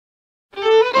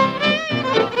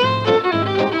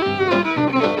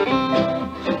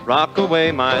Rock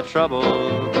away my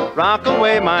troubles, rock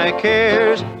away my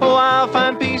cares. Oh, I'll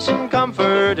find peace and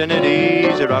comfort in an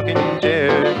easy rocking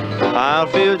chair. I'll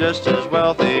feel just as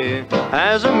wealthy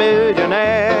as a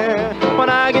millionaire when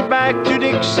I get back to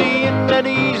Dixie in that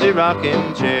easy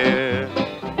rocking chair.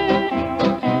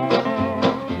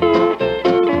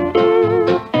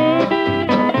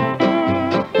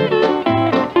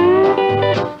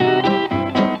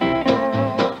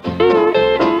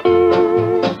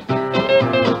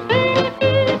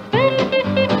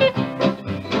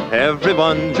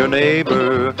 Everyone's your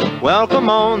neighbor, welcome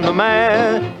on the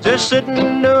mat. Just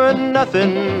sitting doing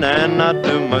nothing and not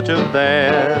too much of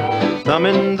that.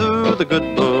 Thumbing through the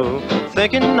good book,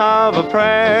 thinking of a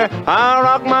prayer. I'll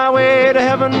rock my way to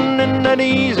heaven in that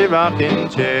easy rocking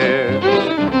chair.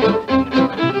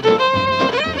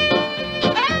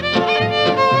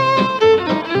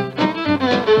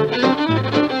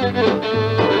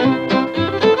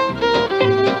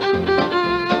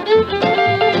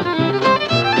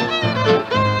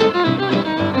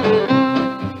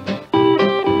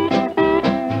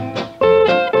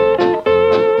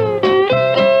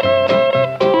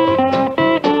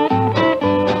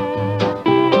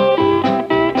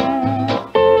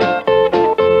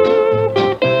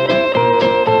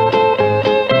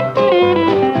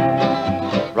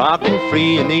 Rockin'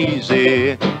 free and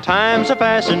easy, times are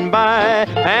passing by.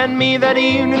 Hand me that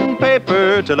evening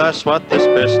paper till I swat this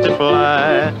best to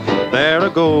fly. There I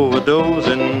go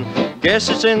a-dozing, guess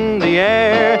it's in the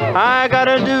air. I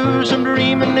gotta do some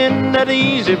dreaming in that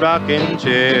easy rocking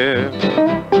chair.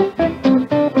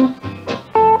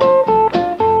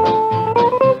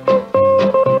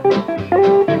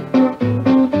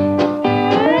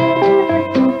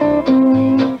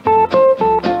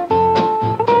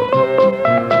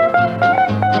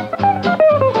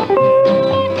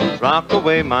 Rock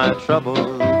away my troubles,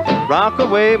 rock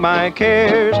away my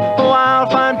cares. Oh, I'll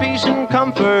find peace and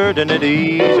comfort in an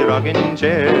easy rocking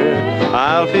chair.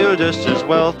 I'll feel just as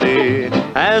wealthy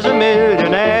as a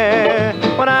millionaire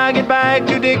when I get back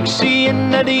to Dixie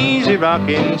in that easy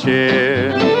rocking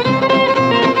chair.